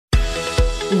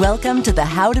Welcome to the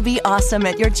How to Be Awesome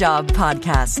at Your Job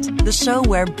podcast, the show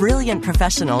where brilliant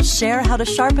professionals share how to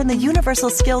sharpen the universal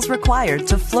skills required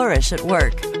to flourish at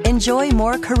work. Enjoy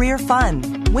more career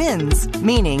fun, wins,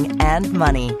 meaning, and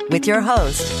money with your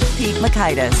host, Pete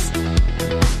Mockaitis.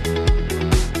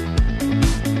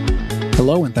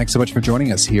 Hello, and thanks so much for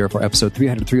joining us here for episode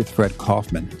 303 with Fred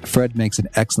Kaufman. Fred makes an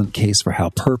excellent case for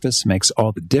how purpose makes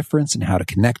all the difference and how to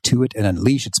connect to it and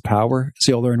unleash its power.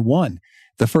 So you'll learn 1,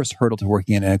 the first hurdle to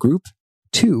working in a group,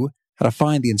 2, how to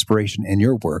find the inspiration in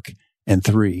your work, and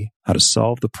 3, how to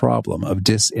solve the problem of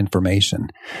disinformation.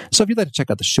 So if you'd like to check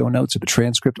out the show notes or the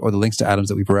transcript or the links to items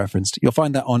that we've referenced, you'll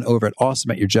find that on over at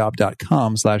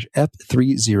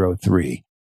awesomeatyourjob.com/ep303.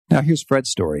 Now here's Fred's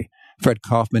story. Fred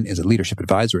Kaufman is a leadership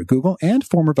advisor at Google and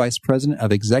former vice president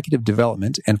of executive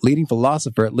development and leading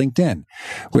philosopher at LinkedIn,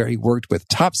 where he worked with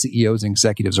top CEOs and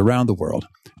executives around the world.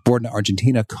 Born in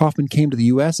Argentina, Kaufman came to the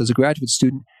U.S. as a graduate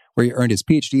student where he earned his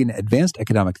PhD in advanced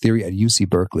economic theory at UC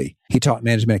Berkeley. He taught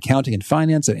management accounting and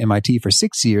finance at MIT for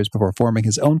 6 years before forming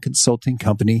his own consulting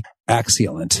company,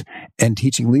 Axialent, and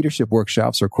teaching leadership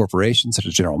workshops for corporations such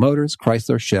as General Motors,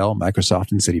 Chrysler, Shell,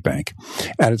 Microsoft, and Citibank.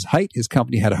 At its height, his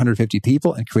company had 150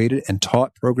 people and created and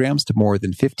taught programs to more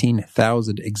than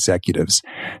 15,000 executives.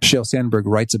 Sheryl Sandberg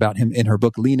writes about him in her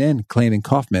book Lean In, claiming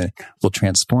Kaufman will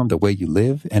transform the way you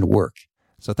live and work.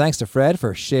 So thanks to Fred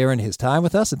for sharing his time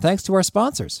with us, and thanks to our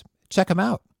sponsors. Check them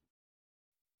out.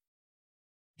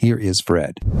 Here is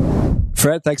Fred.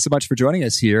 Fred, thanks so much for joining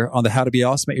us here on the How to Be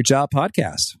Awesome at Your Job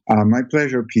podcast. My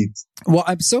pleasure, Pete. Well,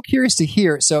 I'm so curious to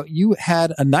hear. So you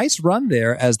had a nice run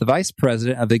there as the vice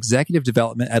president of executive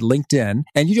development at LinkedIn,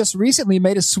 and you just recently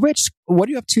made a switch. What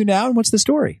are you up to now, and what's the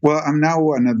story? Well, I'm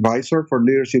now an advisor for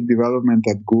leadership development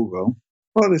at Google.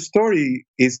 Well, the story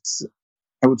is,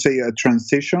 I would say, a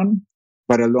transition,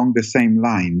 but along the same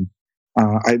line.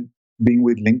 I've been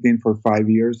with LinkedIn for 5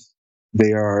 years.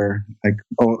 They are like,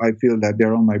 I feel that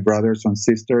they're all my brothers and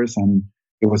sisters, and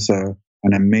it was an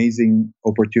amazing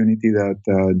opportunity that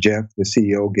Jeff, the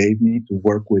CEO, gave me to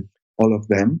work with all of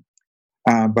them.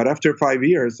 But after 5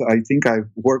 years, I think I've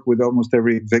worked with almost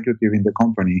every executive in the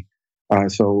company.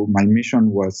 So my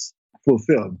mission was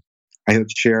fulfilled. I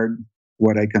had shared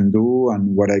what I can do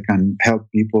and what I can help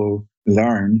people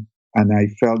learn, and I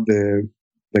felt the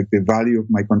value of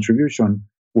my contribution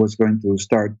was going to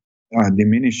start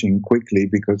diminishing quickly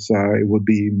because it would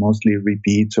be mostly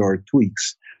repeats or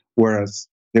tweaks, whereas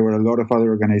there were a lot of other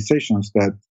organizations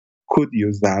that could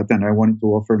use that, and I wanted to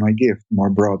offer my gift more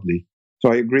broadly.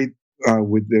 So I agreed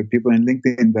with the people in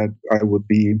LinkedIn that I would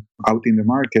be out in the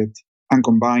market and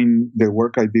combine the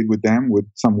work I did with them with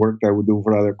some work I would do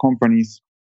for other companies.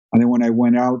 And then when I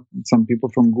went out, some people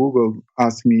from Google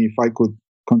asked me if I could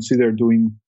consider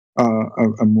doing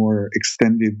a more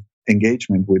extended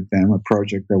engagement with them, a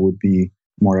project that would be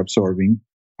more absorbing.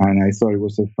 And I thought it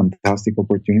was a fantastic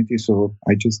opportunity. So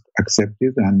I just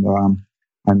accepted, and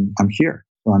I'm here.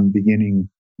 So I'm beginning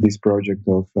this project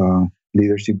of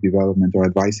leadership development, or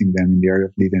advising them in the area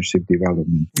of leadership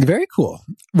development. Very cool.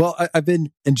 Well, I've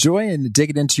been enjoying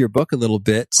digging into your book a little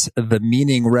bit, The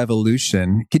Meaning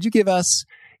Revolution. Could you give us,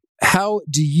 how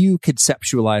do you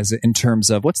conceptualize it in terms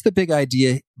of what's the big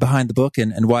idea behind the book,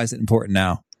 and why is it important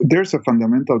now? There's a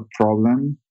fundamental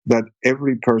problem that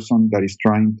every person that is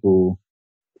trying to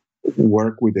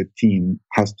work with a team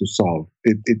has to solve.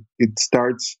 It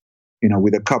starts,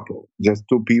 with a couple, just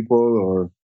two people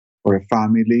or a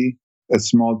family, a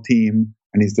small team,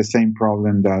 and it's the same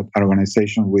problem that an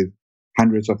organization with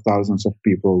hundreds of thousands of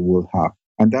people will have.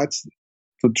 And that's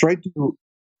to try to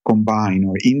combine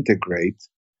or integrate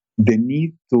the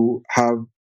need to have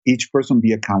each person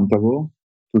be accountable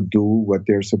to do what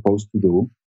they're supposed to do,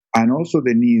 and also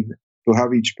the need to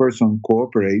have each person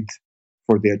cooperate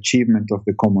for the achievement of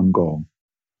the common goal.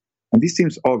 And this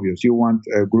seems obvious. You want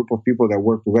a group of people that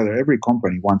work together. Every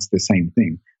company wants the same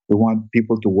thing. They want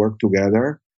people to work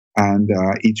together and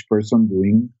each person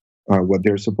doing what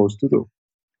they're supposed to do.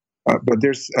 But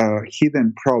there's a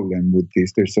hidden problem with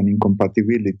this. There's an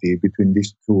incompatibility between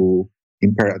these two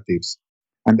imperatives.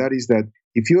 And that is that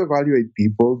if you evaluate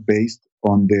people based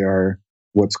on their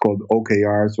what's called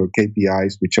OKRs or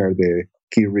KPIs, which are the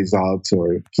key results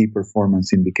or key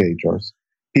performance indicators,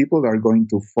 people are going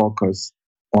to focus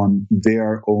on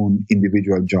their own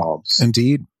individual jobs.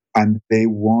 Indeed. And they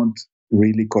won't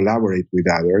really collaborate with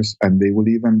others, and they will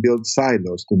even build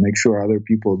silos to make sure other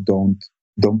people don't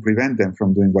prevent them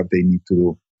from doing what they need to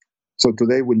do. So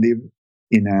today we live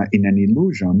in an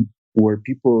illusion where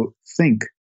people think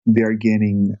they're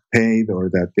getting paid or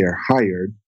that they're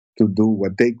hired to do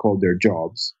what they call their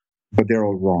jobs, but they're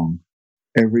all wrong.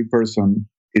 Every person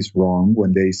is wrong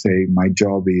when they say my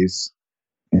job is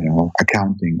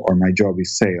accounting, or my job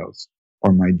is sales,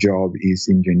 or my job is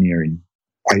engineering.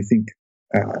 I think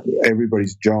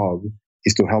everybody's job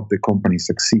is to help the company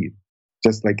succeed,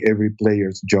 just like every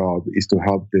player's job is to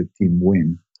help the team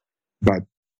win. But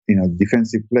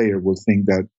defensive player will think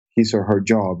that his or her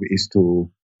job is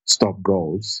to stop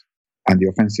goals, and the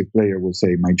offensive player will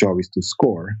say, my job is to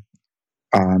score.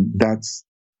 That's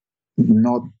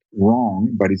not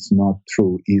wrong, but it's not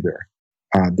true either.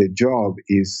 The job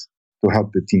is to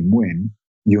help the team win.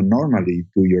 You normally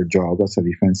do your job as a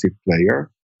defensive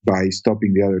player by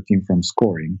stopping the other team from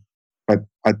scoring. But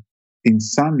in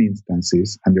some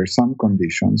instances, under some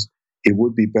conditions, it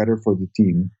would be better for the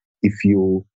team if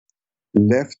you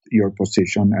left your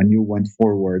position and you went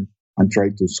forward and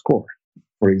tried to score.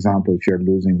 For example, if you're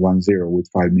losing 1-0 with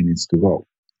 5 minutes to go.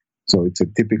 So it's a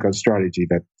typical strategy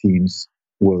that teams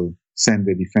will send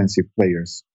the defensive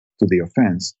players to the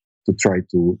offense to try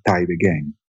to tie the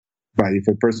game. But if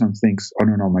a person thinks, oh,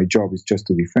 no, my job is just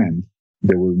to defend,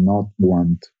 they will not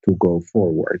want to go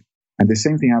forward. And the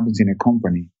same thing happens in a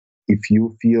company. If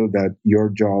you feel that your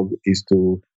job is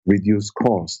to reduce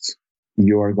costs,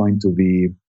 you are going to be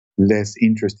less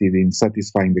interested in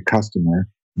satisfying the customer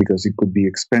because it could be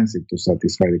expensive to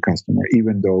satisfy the customer,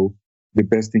 even though the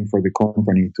best thing for the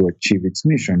company to achieve its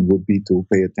mission would be to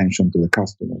pay attention to the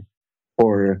customer.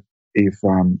 Or if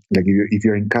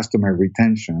you're in customer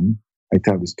retention, I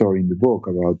tell the story in the book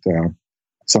about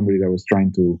somebody that was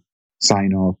trying to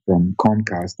sign off from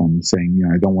Comcast and saying,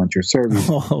 I don't want your service.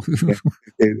 Oh.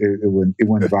 It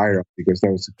went viral because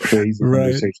that was a crazy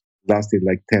conversation. It lasted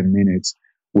like 10 minutes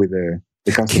with the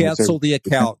customer. Cancel the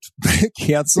account.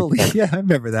 Cancel. Yeah, I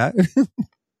remember that.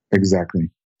 Exactly.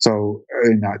 So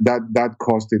that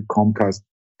costed Comcast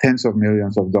tens of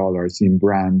millions of dollars in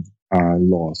brand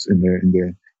loss,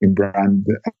 in brand,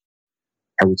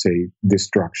 I would say,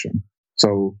 destruction.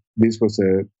 So this was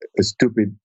a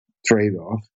stupid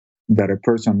trade-off that a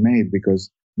person made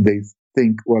because they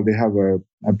think, they have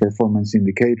a performance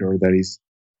indicator that is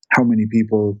how many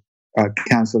people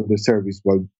cancel the service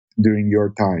during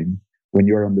your time when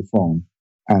you're on the phone.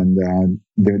 And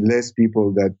the less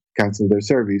people that cancel their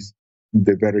service,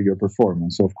 the better your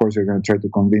performance. So of course you're going to try to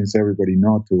convince everybody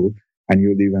not to, and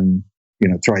you'll even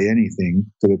try anything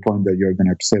to the point that you're going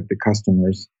to upset the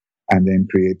customers and then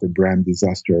create a brand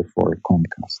disaster for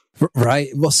Comcast. Right.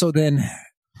 Well, so then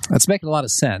that's making a lot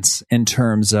of sense in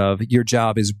terms of your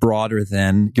job is broader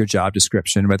than your job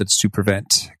description, whether it's to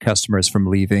prevent customers from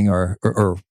leaving or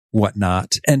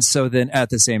whatnot. And so then at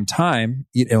the same time,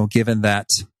 given that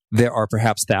there are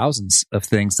perhaps thousands of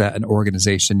things that an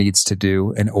organization needs to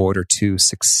do in order to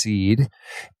succeed,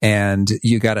 and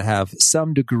you got to have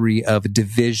some degree of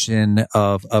division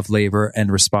of labor and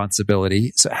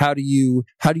responsibility. So how do you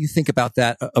think about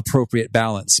that appropriate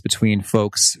balance between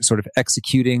folks sort of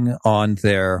executing on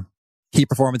their key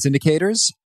performance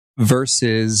indicators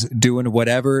versus doing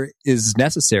whatever is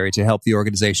necessary to help the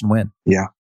organization win? Yeah,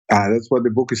 that's what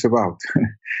the book is about.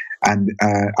 And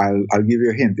I'll give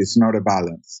you a hint. It's not a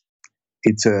balance.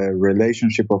 It's a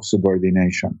relationship of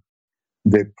subordination.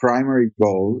 The primary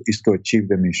goal is to achieve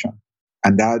the mission.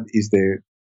 And that is the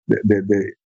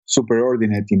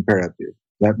superordinate imperative.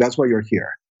 That's why you're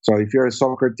here. So if you're a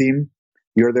soccer team,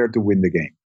 you're there to win the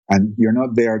game. And you're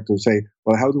not there to say,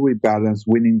 well, how do we balance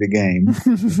winning the game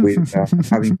with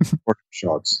having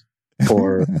shots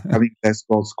or having less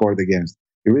goals scored against?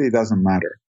 It really doesn't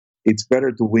matter. It's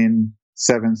better to win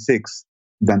 7-6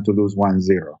 than to lose 1-0.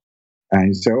 And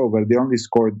you say, but they only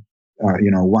scored,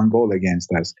 one goal against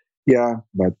us. Yeah,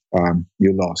 but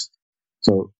you lost.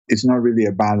 So it's not really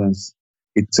a balance.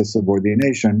 It's a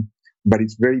subordination, but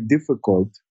it's very difficult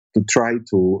to try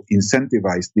to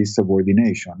incentivize this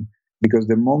subordination because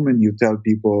the moment you tell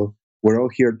people we're all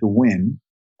here to win,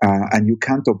 and you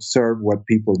can't observe what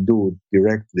people do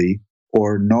directly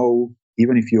or know,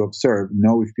 even if you observe,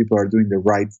 know if people are doing the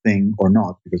right thing or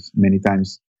not, because many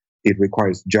times it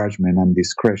requires judgment and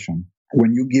discretion.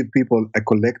 When you give people a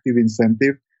collective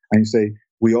incentive and you say,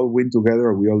 we all win together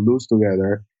or we all lose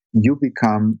together, you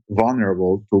become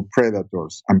vulnerable to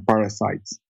predators and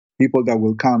parasites. People that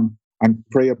will come and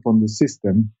prey upon the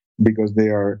system because they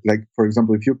are, like, for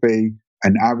example, if you pay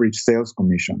an average sales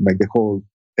commission, like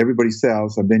everybody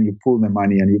sells and then you pool the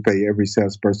money and you pay every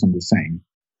salesperson the same.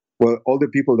 Well, all the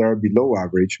people that are below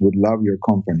average would love your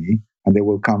company and they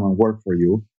will come and work for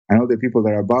you. And all the people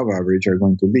that are above average are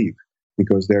going to leave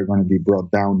because they're going to be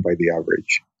brought down by the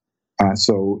average.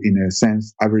 So in a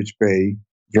sense, average pay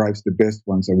drives the best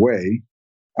ones away.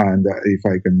 And if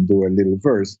I can do a little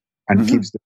verse, and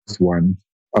keeps the worst one,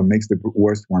 or makes the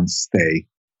worst ones stay.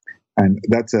 And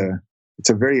it's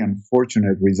a very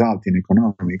unfortunate result in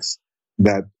economics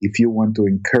that if you want to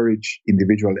encourage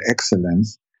individual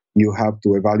excellence, you have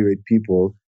to evaluate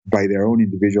people by their own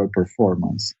individual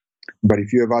performance. But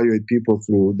if you evaluate people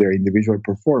through their individual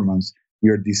performance,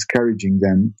 you're discouraging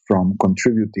them from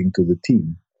contributing to the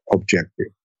team objective.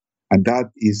 And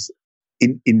that is,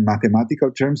 in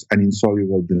mathematical terms, an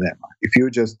insoluble dilemma. If you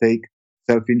just take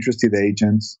self-interested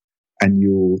agents and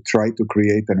you try to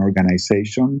create an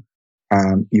organization,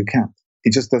 you can't.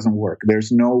 It just doesn't work.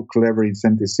 There's no clever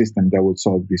incentive system that would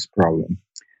solve this problem.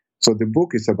 So the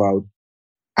book is about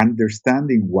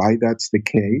understanding why that's the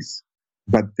case,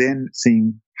 but then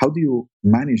seeing how do you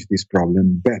manage this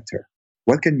problem better?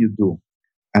 What can you do?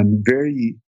 And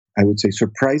very, I would say,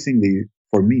 surprisingly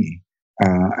for me,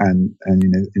 and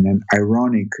in an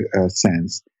ironic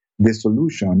sense, the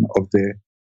solution of the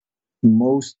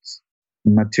most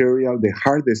material, the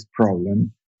hardest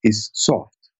problem is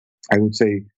soft. I would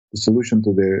say the solution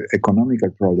to the economical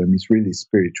problem is really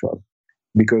spiritual,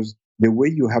 because the way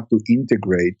you have to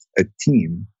integrate a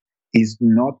team is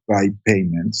not by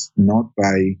payments, not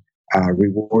by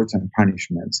rewards and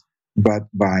punishments, but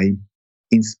by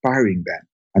inspiring them.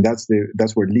 And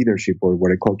that's where leadership, or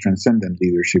what I call transcendent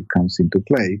leadership, comes into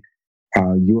play.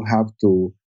 You have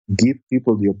to give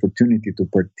people the opportunity to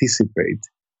participate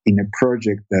in a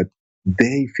project that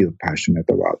they feel passionate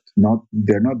about.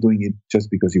 They're not doing it just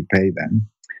because you pay them,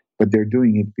 but they're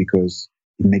doing it because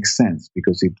it makes sense,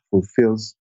 because it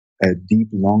fulfills a deep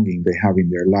longing they have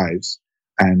in their lives,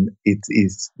 and it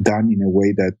is done in a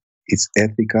way that is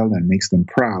ethical and makes them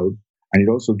proud, and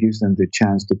it also gives them the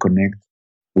chance to connect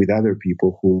with other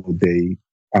people who they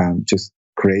just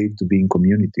crave to be in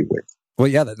community with. Well,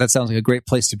 yeah, that sounds like a great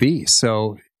place to be.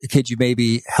 So could you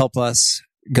maybe help us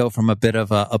go from a bit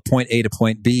of a point A to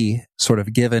point B, sort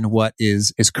of given what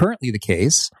is currently the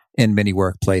case in many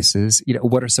workplaces?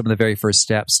 What are some of the very first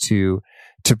steps to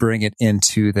bring it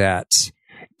into that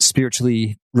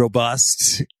spiritually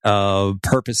robust,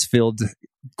 purpose-filled,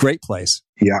 great place?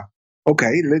 Yeah.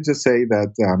 Okay. Let's just say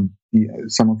that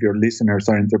some of your listeners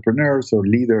are entrepreneurs or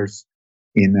leaders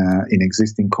in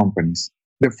existing companies.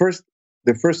 The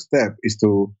first step is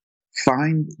to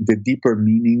find the deeper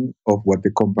meaning of what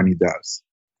the company does.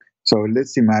 So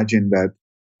let's imagine that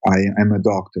I am a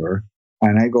doctor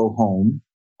and I go home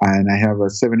and I have a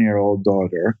 7-year-old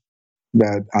daughter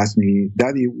that asks me,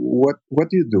 "Daddy, what do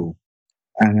you do?"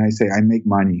 And I say, "I make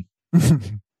money."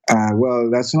 Well,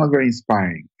 that's not very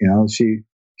inspiring. She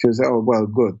will say, "Oh, well,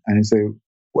 good." And I say,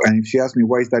 and if she asks me,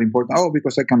 "Why is that important?" "Oh,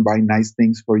 because I can buy nice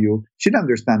things for you." She'd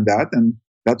understand that, and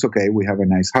that's okay. We have a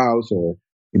nice house, or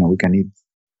we can eat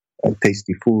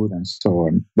tasty food and so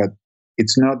on. But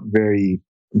it's not very,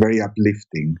 very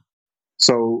uplifting.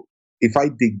 So if I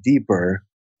dig deeper,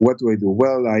 what do I do?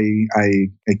 Well,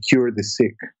 I cure the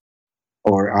sick,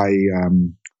 or I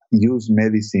use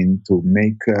medicine to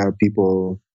make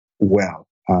people well,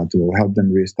 to help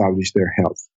them reestablish their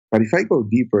health. But if I go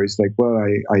deeper, it's like, well,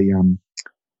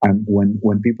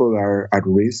 when people are at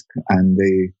risk and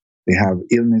they have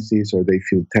illnesses, or they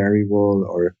feel terrible,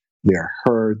 or they are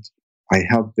hurt, I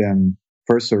help them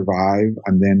first survive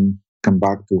and then come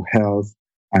back to health,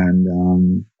 and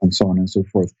so on and so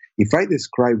forth. If I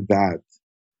describe that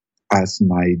as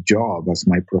my job, as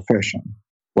my profession,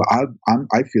 well,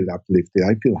 I feel uplifted,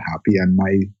 I feel happy, and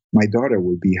my daughter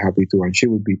will be happy too, and she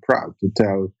will be proud to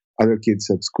tell other kids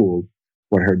at school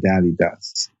what her daddy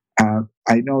does.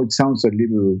 I know it sounds a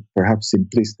little perhaps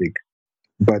simplistic,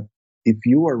 but if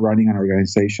you are running an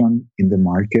organization in the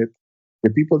market, the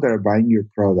people that are buying your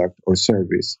product or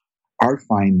service are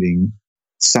finding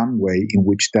some way in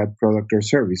which that product or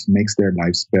service makes their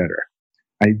lives better.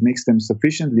 And it makes them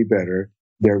sufficiently better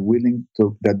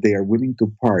that they are willing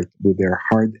to part with their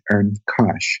hard-earned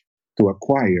cash to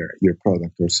acquire your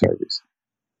product or service.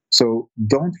 So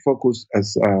don't focus,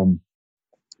 as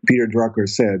Peter Drucker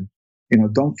said,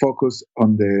 don't focus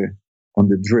on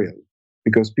the drill,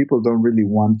 because people don't really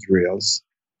want drills.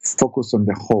 Focus on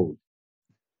the hole.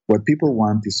 What people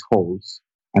want is holes,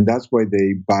 and that's why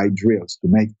they buy drills to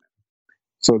make them.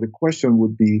 So the question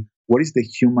would be, what is the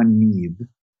human need,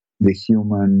 the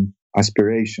human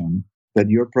aspiration that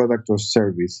your product or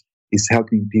service is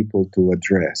helping people to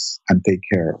address and take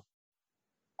care of?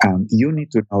 You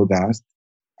need to know that,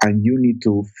 and you need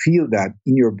to feel that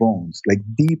in your bones, like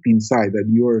deep inside, that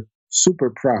you're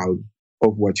super proud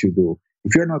of what you do.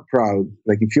 If you're not proud,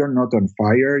 like if you're not on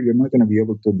fire, you're not going to be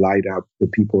able to light up the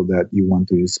people that you want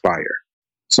to inspire.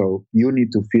 So you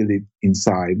need to feel it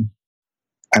inside,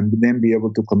 and then be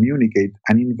able to communicate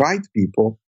and invite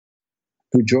people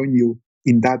to join you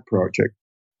in that project.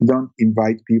 Don't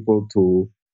invite people to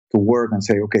work and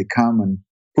say, "Okay, come and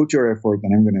put your effort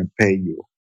and I'm going to pay you."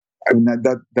 I mean,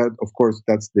 that of course,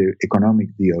 that's the economic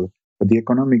deal, but the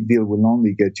economic deal will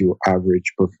only get you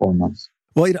average performance.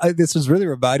 Well, this was really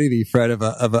reminding me, Fred, of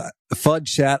a fun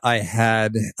chat I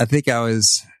had. I think I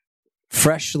was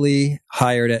freshly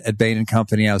hired at Bain &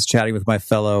 Company. I was chatting with my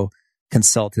fellow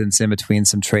consultants in between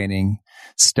some training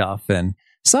stuff, and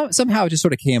somehow it just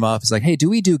sort of came up. It's like, hey, do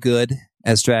we do good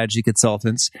as strategy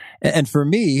consultants? And for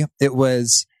me, it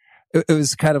was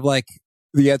kind of like,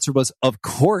 the answer was, of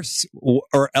course,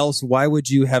 or else why would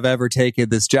you have ever taken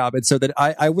this job? And so that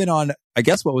I went on, I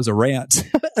guess, what was a rant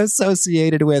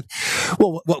associated with,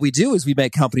 well, what we do is we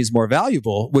make companies more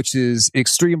valuable, which is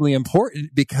extremely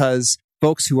important because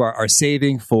folks who are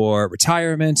saving for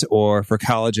retirement or for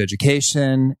college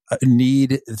education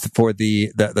need for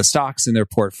the stocks in their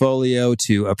portfolio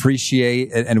to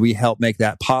appreciate, and we help make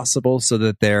that possible so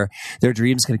that their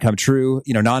dreams can come true.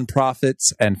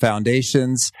 Nonprofits and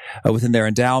foundations within their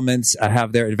endowments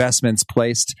have their investments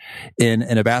placed in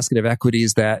a basket of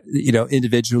equities that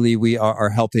individually we are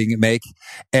helping make,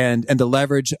 and the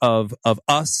leverage of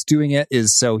us doing it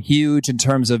is so huge in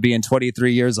terms of being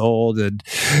 23 years old and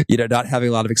not having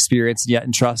a lot of experience and yet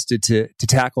entrusted to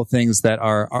tackle things that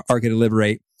are going to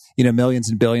liberate millions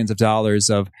and billions of dollars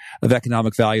of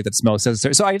economic value that's most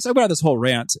necessary. So I went on this whole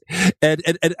rant, and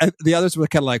the others were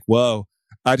kind of like, whoa,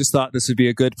 I just thought this would be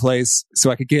a good place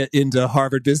so I could get into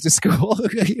Harvard Business School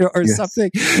or yes.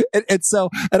 something.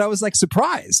 And I was like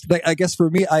surprised. Like, I guess for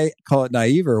me, I call it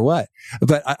naive or what,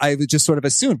 but I would just sort of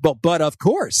assumed, but of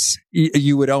course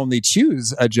you would only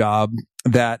choose a job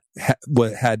that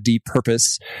had deep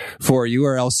purpose for you,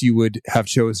 or else you would have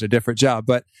chosen a different job.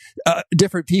 But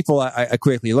different people, I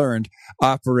quickly learned,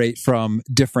 operate from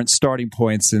different starting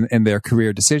points in their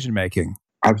career decision making.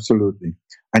 Absolutely.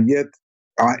 And yet,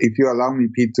 if you allow me,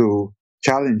 Pete, to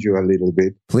challenge you a little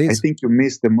bit, please. I think you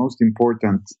missed the most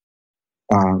important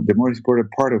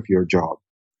part of your job.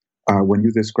 When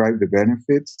you describe the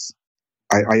benefits,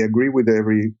 I agree with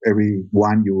every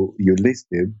one you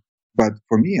listed. But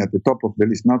for me, at the top of the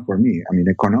list, not for me, I mean,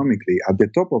 economically, at the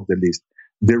top of the list,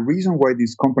 the reason why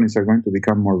these companies are going to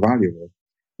become more valuable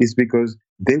is because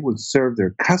they will serve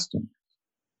their customers.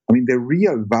 I mean, the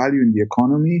real value in the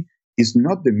economy is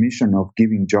not the mission of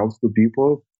giving jobs to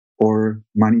people or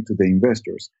money to the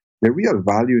investors. The real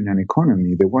value in an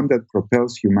economy, the one that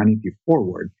propels humanity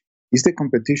forward, is the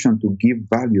competition to give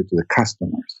value to the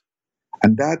customers.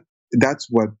 And that's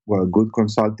what good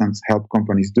consultants help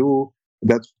companies do.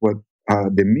 That's what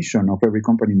the mission of every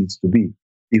company needs to be.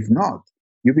 If not,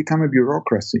 you become a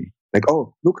bureaucracy. Like,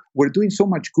 oh, look, we're doing so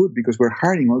much good because we're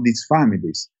hiring all these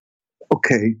families.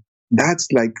 Okay, that's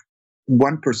like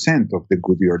 1% of the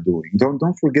good you're doing.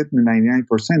 Don't forget the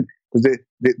 99%, because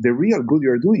the real good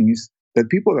you're doing is that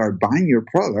people are buying your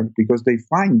product because they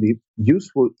find it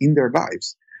useful in their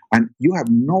lives. And you have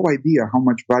no idea how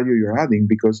much value you're adding,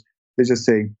 because they just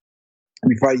say,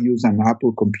 if I use an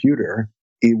Apple computer,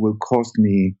 it will cost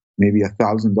me maybe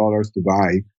 $1,000 to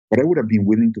buy, but I would have been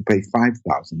willing to pay $5,000.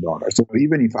 So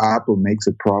even if Apple makes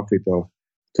a profit of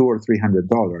 $200 or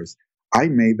 $300, I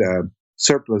made a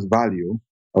surplus value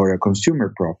or a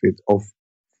consumer profit of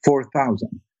 $4,000.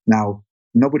 Now,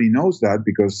 nobody knows that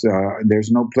because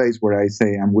there's no place where I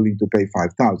say I'm willing to pay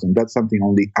 $5,000. That's something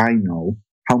only I know,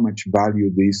 how much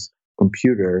value this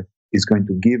computer is going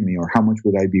to give me, or how much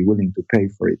would I be willing to pay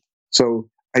for it. So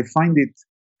I find it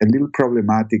a little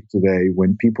problematic today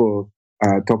when people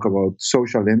talk about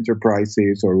social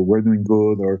enterprises, or we're doing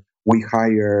good, or we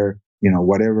hire,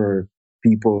 whatever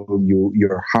people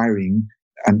you're hiring,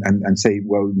 and say,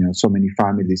 well, so many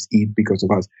families eat because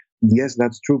of us. Yes,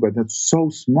 that's true, but that's so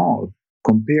small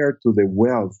compared to the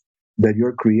wealth that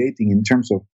you're creating in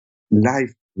terms of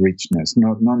life richness,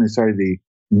 not necessarily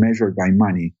measured by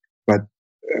money. But,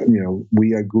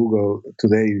 we at Google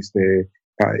today is the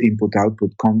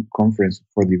Input-Output conference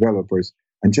for developers,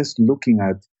 and just looking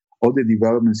at all the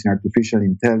developments in artificial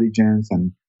intelligence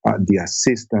and the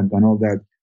assistant and all that,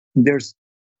 there's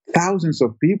thousands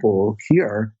of people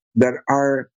here that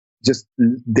are just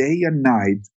day and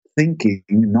night thinking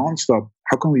nonstop,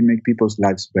 how can we make people's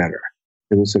lives better?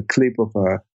 There was a clip of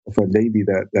a lady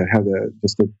that had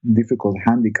just a difficult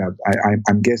handicap.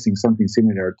 I'm guessing something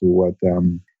similar to what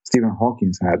Stephen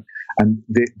Hawking had, and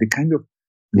the kind of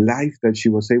life that she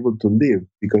was able to live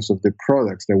because of the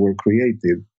products that were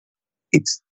created,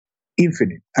 it's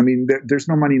infinite. I mean, there's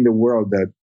no money in the world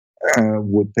that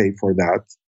would pay for that,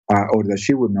 or that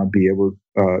she would not be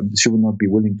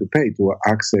willing to pay to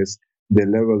access the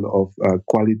level of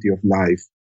quality of life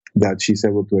that she's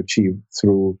able to achieve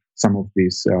through some of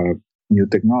these new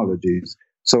technologies.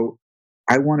 So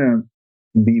I want to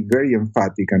be very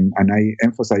emphatic, and I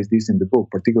emphasize this in the book,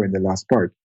 particularly in the last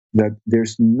part. that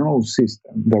there's no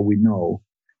system that we know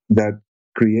that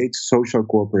creates social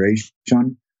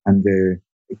cooperation and the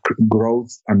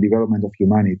growth and development of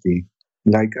humanity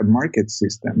like a market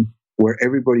system where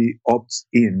everybody opts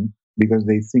in because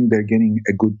they think they're getting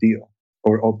a good deal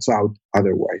or opts out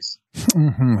otherwise.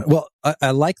 Mm-hmm. Well,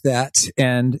 I like that,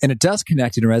 and it does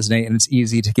connect and resonate, and it's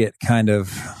easy to get kind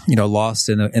of lost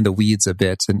in the weeds a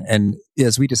bit. And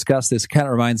as we discuss this, it kind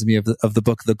of reminds me of the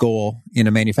book The Goal in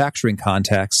a manufacturing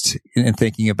context, and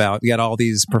thinking about we got all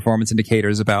these performance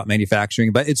indicators about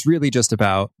manufacturing, but it's really just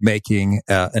about making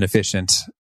an efficient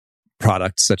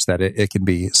product such that it can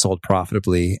be sold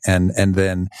profitably, and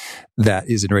then that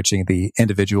is enriching the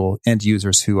individual end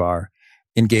users who are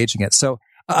engaging it. So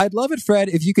I'd love it, Fred,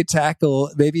 if you could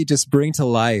tackle, maybe just bring to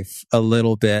life a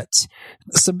little bit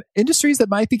some industries that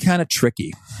might be kind of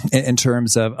tricky in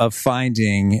terms of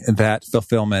finding that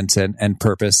fulfillment and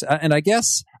purpose. And I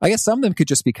guess some of them could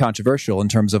just be controversial in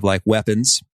terms of like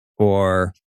weapons,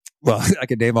 or, well, I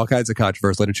could name all kinds of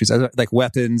controversial industries like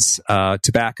weapons,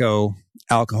 tobacco,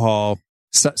 alcohol,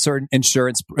 certain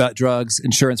insurance, drugs,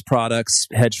 insurance products,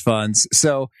 hedge funds.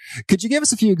 So could you give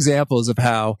us a few examples of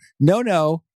how,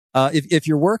 if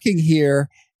you're working here,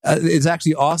 it's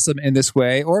actually awesome in this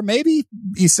way, or maybe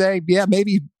you say, yeah,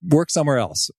 maybe work somewhere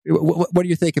else. What do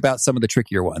you think about some of the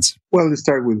trickier ones? Well, let's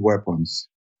start with weapons.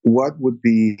 What would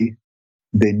be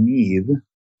the need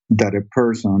that a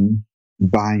person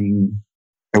buying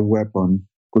a weapon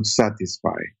could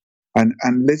satisfy? And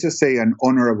let's just say an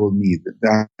honorable need.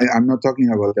 I'm not talking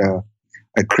about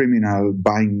a criminal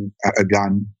buying a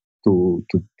gun to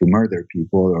murder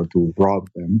people or to rob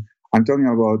them. I'm talking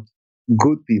about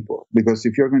good people, because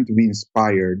if you're going to be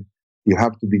inspired, you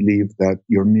have to believe that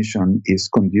your mission is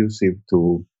conducive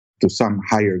to some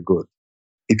higher good.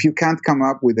 If you can't come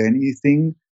up with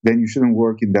anything, then you shouldn't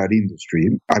work in that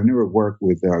industry. I've never worked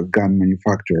with gun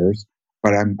manufacturers,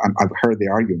 but I've heard the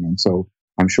argument, so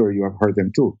I'm sure you have heard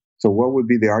them too. So what would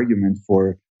be the argument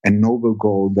for a noble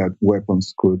goal that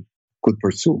weapons could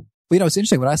pursue? Well, it's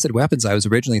interesting. When I said weapons, I was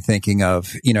originally thinking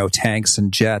of, tanks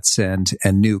and jets and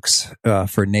nukes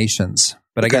for nations.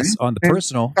 But okay. I guess on the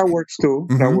personal... That works too.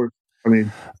 Mm-hmm. That works. I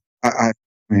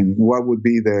mean, what would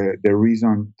be the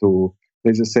reason to,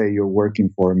 let's just say you're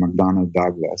working for McDonnell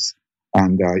Douglas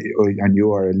and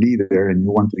you are a leader and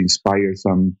you want to inspire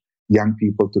some young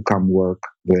people to come work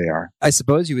there. I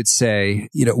suppose you would say,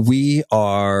 we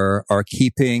are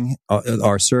keeping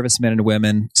our servicemen and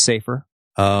women safer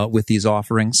with these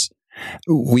offerings.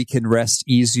 We can rest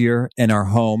easier in our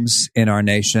homes, in our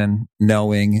nation,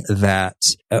 knowing that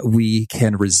we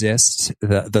can resist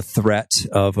the threat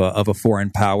of a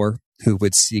foreign power who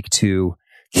would seek to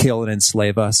kill and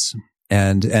enslave us.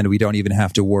 And we don't even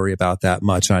have to worry about that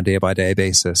much on a day-by-day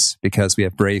basis because we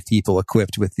have brave people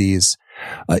equipped with these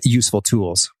useful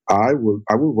tools. I will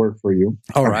work for you.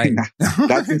 All right.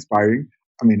 That's inspiring.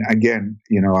 I mean, again,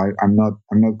 I'm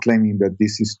not claiming that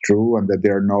this is true and that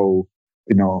there are no,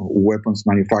 weapons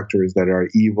manufacturers that are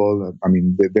evil. I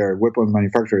mean, there are weapons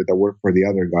manufacturers that work for the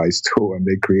other guys too, and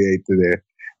they create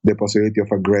the possibility of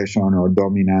aggression or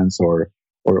dominance or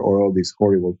all these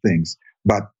horrible things.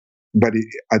 But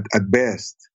at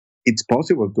best, it's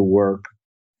possible to work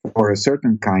for a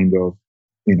certain kind of,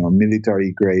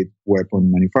 military grade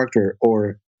weapon manufacturer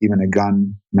or even a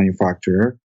gun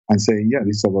manufacturer and say, yeah,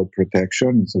 this is about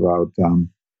protection. It's about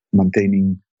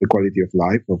maintaining the quality of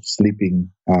life, of sleeping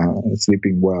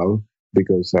well,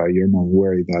 because you're not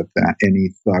worried that any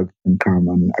thug can come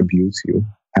and abuse you.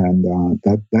 And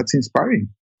that's inspiring.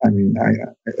 I mean,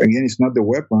 again, it's not the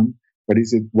weapon, but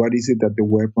what is it that the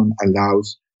weapon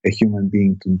allows a human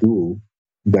being to do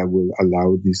that will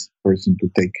allow this person to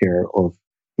take care of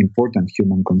important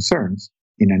human concerns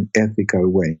in an ethical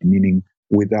way, meaning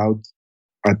without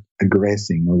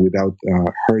aggressing or without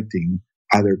hurting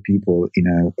other people in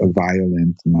a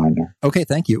violent manner. Okay,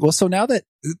 thank you. Well, so now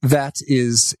that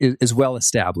is well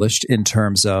established in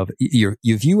terms of you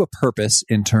view a purpose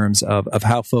in terms of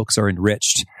how folks are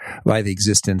enriched by the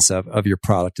existence of your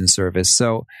product and service.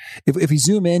 So if we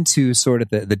zoom into sort of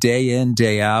the day in,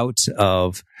 day out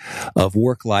of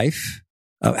work life,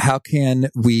 how can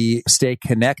we stay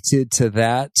connected to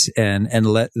that and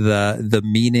let the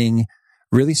meaning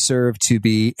really serve to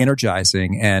be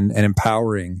energizing and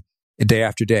empowering day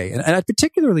after day? And I'd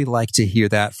particularly like to hear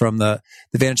that from the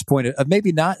vantage point of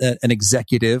maybe not an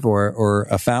executive or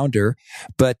a founder,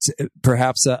 but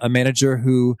perhaps a manager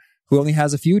who only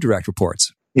has a few direct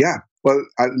reports. Yeah. Well,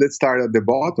 let's start at the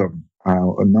bottom.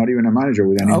 Not even a manager,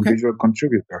 with an individual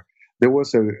contributor.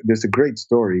 There's a great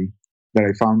story that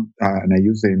I found, and I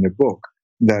used it in the book,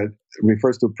 that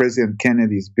refers to President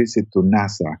Kennedy's visit to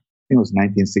NASA it was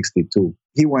 1962.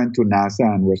 He went to NASA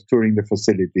and was touring the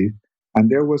facility, and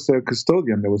there was a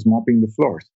custodian that was mopping the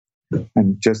floors.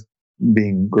 And just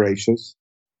being gracious,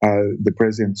 the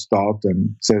president stopped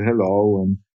and said hello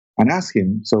and asked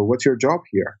him, "So what's your job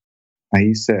here?" And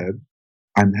he said,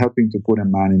 "I'm helping to put a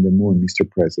man in the moon, Mr.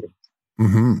 President."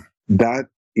 Mm-hmm. That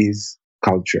is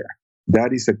culture.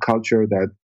 That is a culture that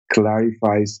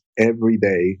clarifies every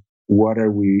day, what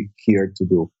are we here to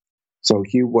do? So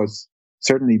he was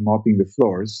certainly mopping the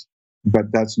floors,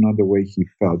 but that's not the way he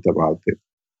felt about it.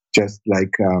 Just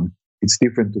like it's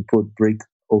different to put brick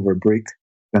over brick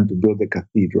than to build a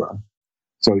cathedral.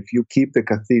 So if you keep the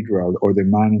cathedral or the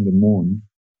man on the moon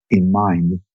in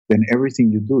mind, then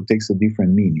everything you do takes a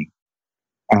different meaning.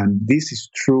 And this is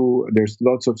true. There's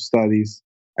lots of studies.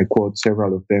 I quote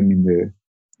several of them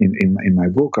in my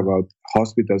book about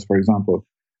hospitals, for example.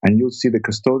 And you'll see the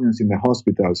custodians in the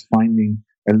hospitals finding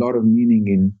a lot of meaning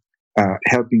in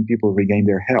helping people regain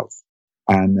their health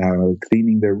and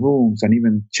cleaning their rooms and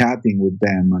even chatting with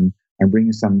them and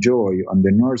bringing some joy, on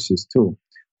the nurses too.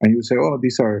 And you say, oh,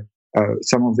 these are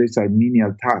some of these are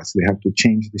menial tasks. They have to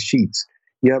change the sheets.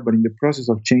 Yeah, but in the process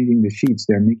of changing the sheets,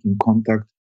 they're making contact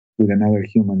with another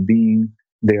human being.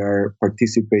 They are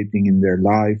participating in their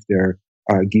life. They're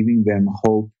giving them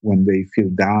hope when they feel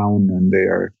down and they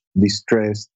are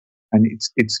distressed. And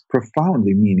it's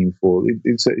profoundly meaningful.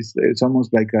 It's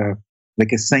almost like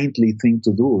a saintly thing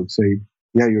to do. Say,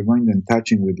 yeah, you're going and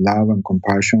touching with love and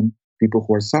compassion people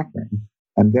who are suffering,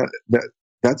 and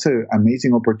that's an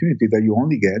amazing opportunity that you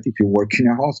only get if you work in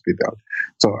a hospital.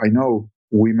 So I know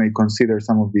we may consider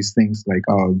some of these things like,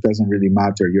 oh, it doesn't really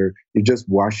matter. You're just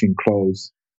washing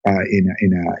clothes in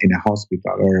a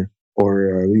hospital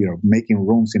or making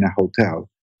rooms in a hotel,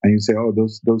 and you say, oh,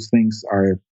 those things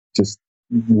are just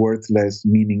worthless,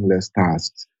 meaningless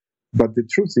tasks. But the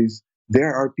truth is,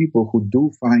 there are people who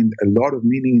do find a lot of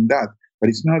meaning in that. But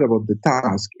it's not about the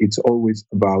task. It's always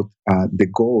about the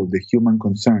goal, the human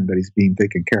concern that is being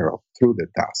taken care of through the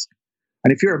task.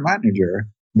 And if you're a manager,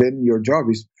 then your job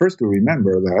is first to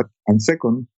remember that, and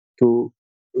second, to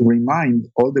remind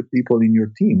all the people in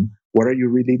your team, what are you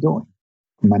really doing?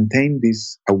 Maintain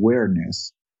this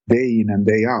awareness day in and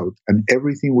day out. And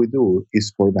everything we do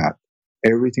is for that.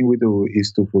 Everything we do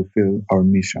is to fulfill our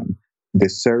mission, the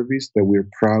service that we're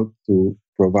proud to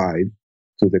provide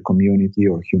to the community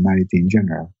or humanity in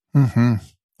general. Mm-hmm.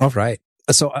 All right.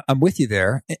 So I'm with you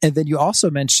there. And then you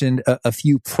also mentioned a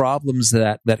few problems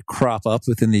that crop up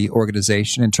within the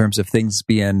organization in terms of things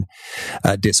being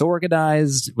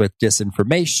disorganized, with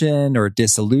disinformation or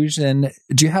disillusion.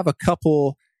 Do you have a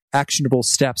couple actionable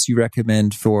steps you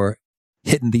recommend for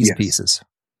hitting these pieces?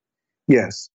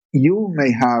 Yes. You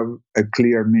may have a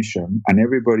clear mission and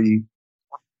everybody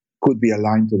could be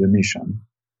aligned to the mission,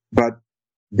 but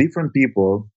different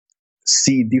people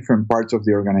see different parts of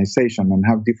the organization and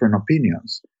have different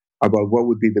opinions about what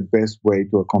would be the best way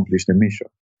to accomplish the mission.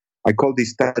 I call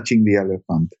this touching the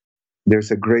elephant.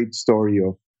 There's a great story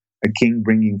of a king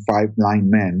bringing 5 blind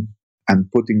men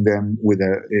and putting them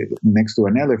next to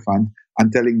an elephant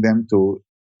and telling them to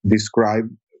describe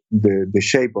the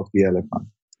shape of the elephant.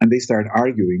 And they start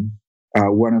arguing.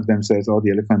 One of them says, oh,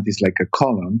 the elephant is like a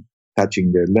column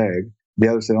touching the leg. The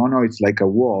other said, oh, no, it's like a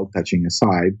wall touching a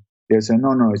side. They say,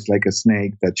 no, it's like a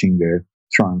snake touching the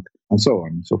trunk, and so on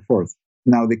and so forth.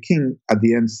 Now, the king at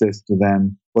the end says to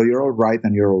them, well, you're all right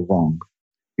and you're all wrong.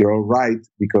 You're all right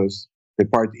because the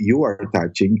part you are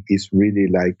touching is really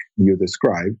like you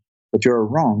described, but you're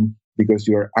wrong because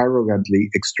you're arrogantly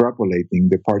extrapolating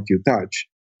the part you touch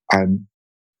and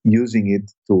using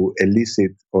it to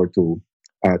elicit or to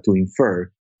infer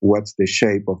what's the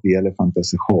shape of the elephant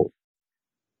as a whole.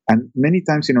 And many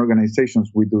times in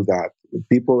organizations, we do that.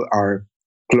 People are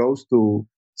close to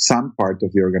some part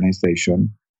of the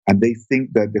organization, and they think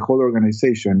that the whole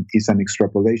organization is an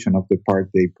extrapolation of the part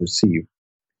they perceive.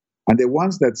 And the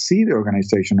ones that see the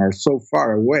organization are so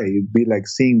far away, it'd be like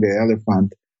seeing the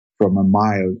elephant from a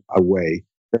mile away.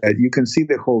 You can see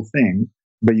the whole thing,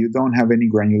 but you don't have any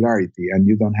granularity, and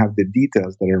you don't have the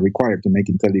details that are required to make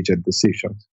intelligent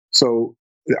decisions. So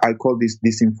I call this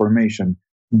disinformation.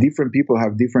 Different people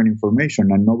have different information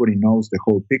and nobody knows the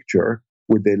whole picture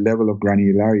with the level of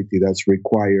granularity that's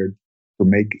required to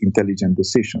make intelligent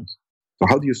decisions. So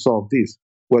how do you solve this?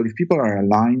 Well, if people are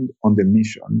aligned on the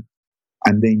mission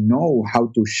and they know how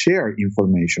to share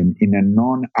information in a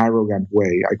non-arrogant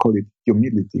way, I call it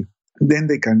humility, then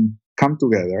they can come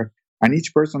together and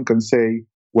each person can say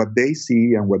what they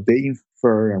see and what they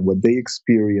infer and what they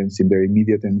experience in their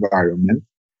immediate environment.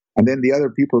 And then the other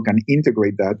people can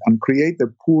integrate that and create a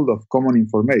pool of common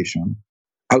information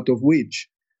out of which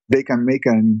they can make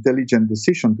an intelligent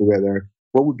decision together,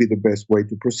 what would be the best way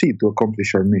to proceed to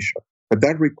accomplish our mission? But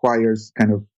that requires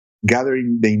kind of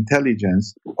gathering the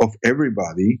intelligence of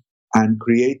everybody and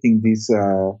creating this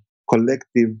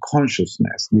collective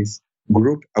consciousness, this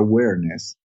group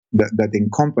awareness that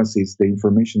encompasses the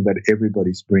information that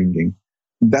everybody's bringing.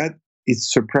 That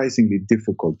is surprisingly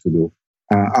difficult to do.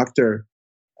 I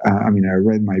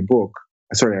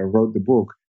wrote the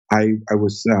book. I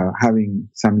was having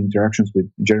some interactions with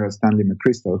General Stanley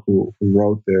McChrystal, who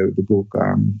wrote the book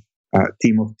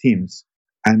Team of Teams.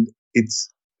 And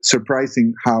it's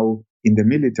surprising how in the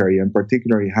military, and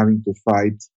particularly having to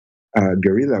fight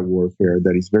guerrilla warfare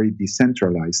that is very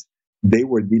decentralized, they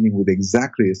were dealing with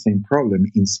exactly the same problem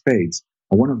in spades.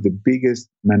 And one of the biggest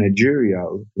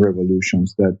managerial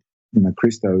revolutions that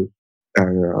McChrystal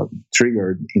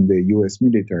triggered in the U.S.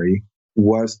 military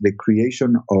was the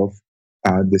creation of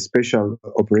the Special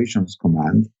Operations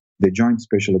Command, the Joint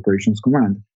Special Operations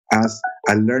Command, as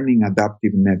a learning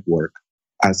adaptive network,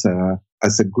 as a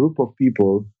group of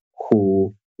people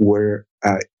who were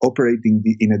operating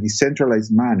in a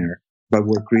decentralized manner, but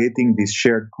were creating this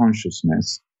shared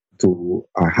consciousness to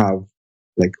have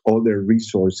like all their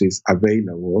resources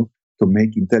available to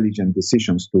make intelligent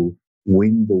decisions to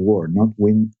win the war, not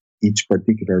win each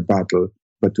particular battle,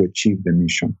 but to achieve the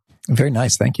mission. Very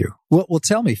nice. Thank you. Well,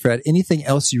 tell me, Fred, anything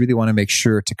else you really want to make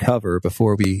sure to cover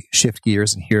before we shift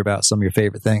gears and hear about some of your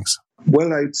favorite things?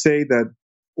 Well, I'd say that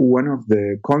one of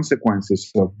the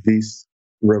consequences of this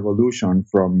revolution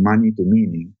from money to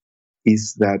meaning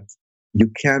is that you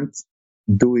can't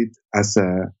do it as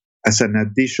an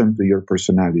addition to your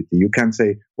personality. You can't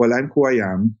say, well, I'm who I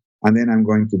am, and then I'm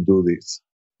going to do this.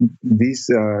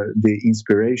 The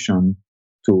inspiration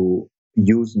to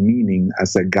use meaning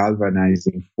as a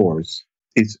galvanizing force,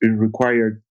 it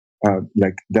required,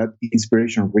 like that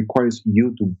inspiration requires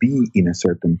you to be in a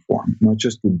certain form, not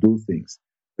just to do things.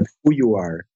 But who you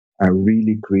are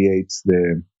really creates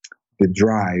the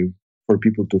drive for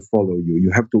people to follow you.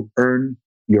 You have to earn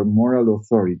your moral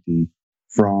authority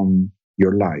from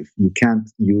your life. You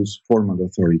can't use formal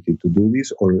authority to do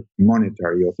this, or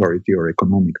monetary authority or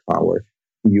economic power.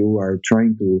 You are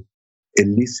trying to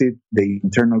elicit the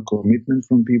internal commitment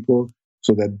from people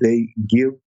so that they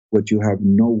give what you have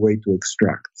no way to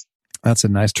extract. That's a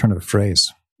nice turn of the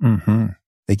phrase. Mm-hmm.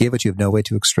 They give what you have no way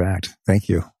to extract. Thank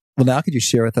you. Well, now could you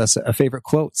share with us a favorite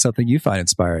quote, something you find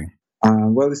inspiring?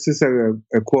 Well, this is a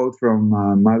quote from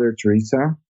Mother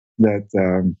Teresa that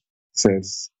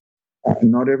says,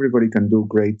 not everybody can do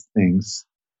great things,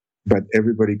 but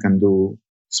everybody can do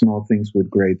small things with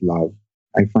great love.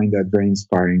 I find that very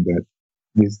inspiring, that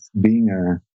this being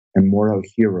a moral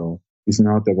hero is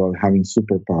not about having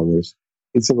superpowers.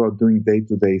 It's about doing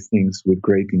day-to-day things with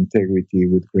great integrity,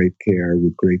 with great care,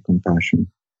 with great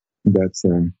compassion. That's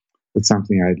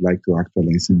something I'd like to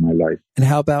actualize in my life. And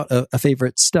how about a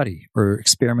favorite study or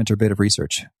experiment or bit of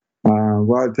research?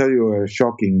 Well, I'll tell you a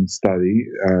shocking study,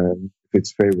 if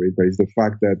it's favorite, but it's the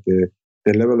fact that the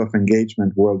level of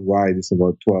engagement worldwide is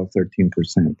about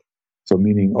 12-13%. So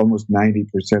meaning almost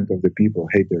 90% of the people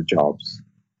hate their jobs.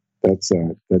 That's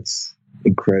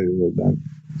incredible that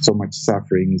so much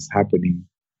suffering is happening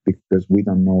because we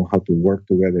don't know how to work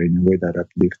together in a way that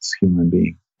uplifts human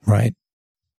beings. Right.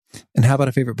 And how about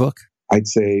a favorite book? I'd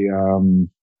say from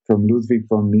Ludwig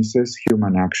von Mises,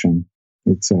 Human Action.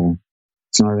 It's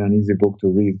not an easy book to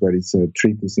read, but it's a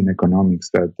treatise in economics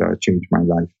that changed my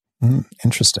life.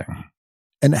 Interesting.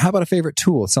 And how about a favorite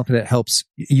tool, something that helps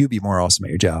you be more awesome at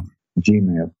your job?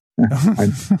 Gmail.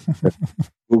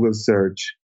 Google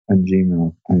search and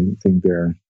Gmail. I think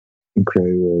they're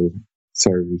incredible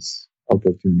service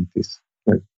opportunities.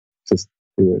 Like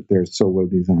they're so well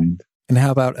designed. And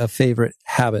how about a favorite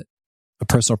habit, a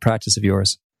personal practice of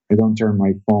yours? I don't turn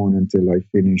my phone until I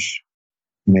finish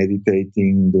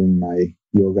meditating, doing my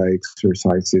yoga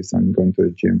exercises, and going to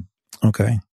the gym.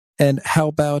 Okay. And how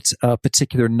about a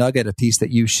particular nugget, a piece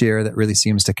that you share that really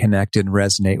seems to connect and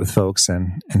resonate with folks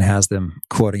and has them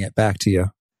quoting it back to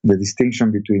you? The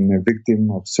distinction between a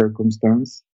victim of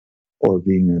circumstance or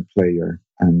being a player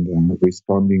and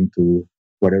responding to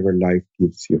whatever life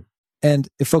gives you. And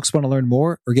if folks want to learn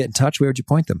more or get in touch, where would you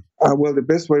point them? Well, the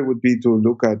best way would be to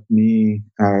look at me,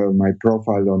 my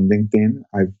profile on LinkedIn.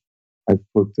 I've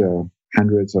put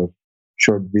hundreds of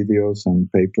short videos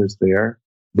and papers there.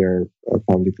 They're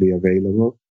publicly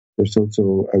available. There's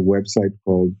also a website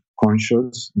called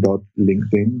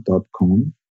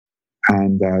conscious.linkedin.com.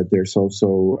 And there's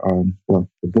also, the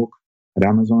book at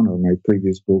Amazon, or my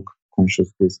previous book,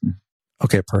 Conscious Business.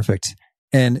 Okay, perfect.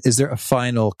 And is there a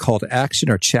final call to action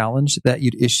or challenge that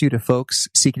you'd issue to folks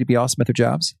seeking to be awesome at their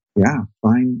jobs?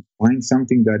 find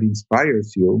something that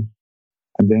inspires you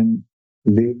and then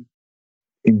live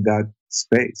in that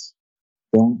space.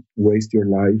 Don't waste your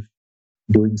life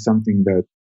doing something that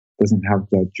doesn't have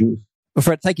that juice. Well,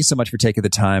 Fred, thank you so much for taking the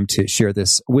time to share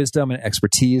this wisdom and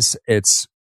expertise. It's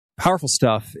powerful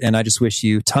stuff, and I just wish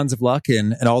you tons of luck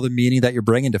and all the meaning that you're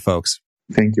bringing to folks.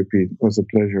 Thank you, Pete. It was a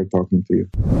pleasure talking to you.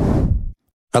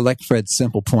 I like Fred's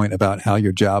simple point about how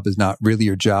your job is not really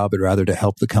your job, but rather to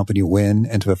help the company win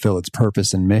and to fulfill its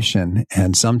purpose and mission.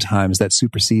 And sometimes that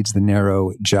supersedes the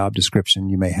narrow job description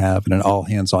you may have in an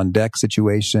all-hands-on-deck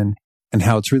situation, and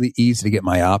how it's really easy to get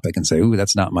myopic and say, ooh,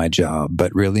 that's not my job.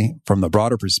 But really, from the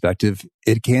broader perspective,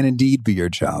 it can indeed be your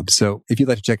job. So if you'd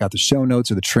like to check out the show notes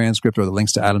or the transcript or the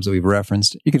links to items that we've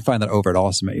referenced, you can find that over at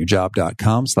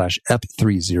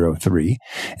awesomeatyourjob.com/EP303.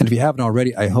 And if you haven't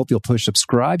already, I hope you'll push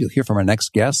subscribe. You'll hear from our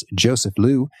next guest, Joseph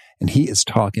Liu, and he is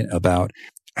talking about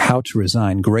how to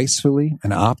resign gracefully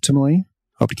and optimally.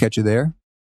 Hope to catch you there.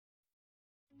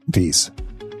 Peace.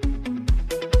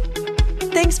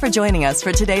 Thanks for joining us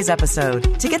for today's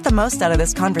episode. To get the most out of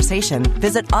this conversation,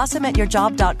 visit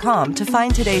awesomeatyourjob.com to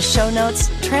find today's show notes,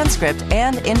 transcript,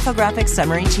 and infographic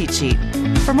summary cheat sheet.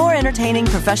 For more entertaining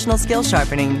professional skill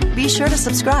sharpening, be sure to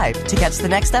subscribe to catch the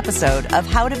next episode of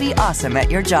How to Be Awesome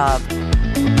at Your Job.